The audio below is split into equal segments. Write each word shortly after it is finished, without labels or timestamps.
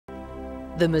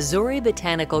The Missouri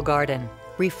Botanical Garden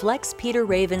reflects Peter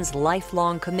Raven's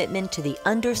lifelong commitment to the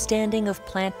understanding of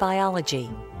plant biology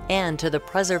and to the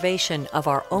preservation of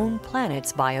our own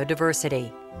planet's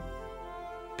biodiversity.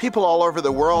 People all over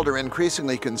the world are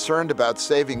increasingly concerned about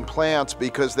saving plants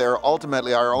because they're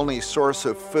ultimately our only source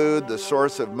of food, the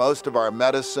source of most of our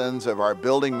medicines, of our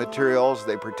building materials.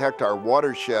 They protect our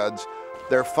watersheds.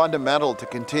 They're fundamental to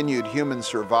continued human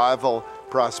survival,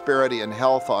 prosperity, and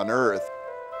health on Earth.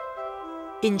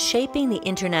 In shaping the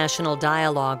international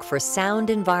dialogue for sound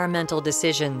environmental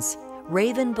decisions,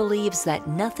 Raven believes that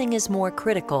nothing is more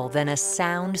critical than a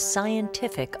sound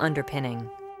scientific underpinning.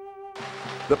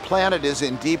 The planet is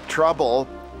in deep trouble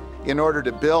in order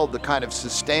to build the kind of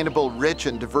sustainable, rich,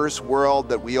 and diverse world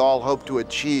that we all hope to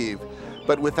achieve.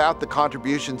 But without the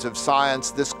contributions of science,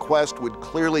 this quest would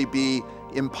clearly be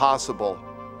impossible.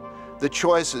 The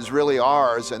choice is really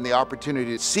ours, and the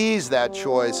opportunity to seize that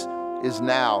choice is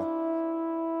now.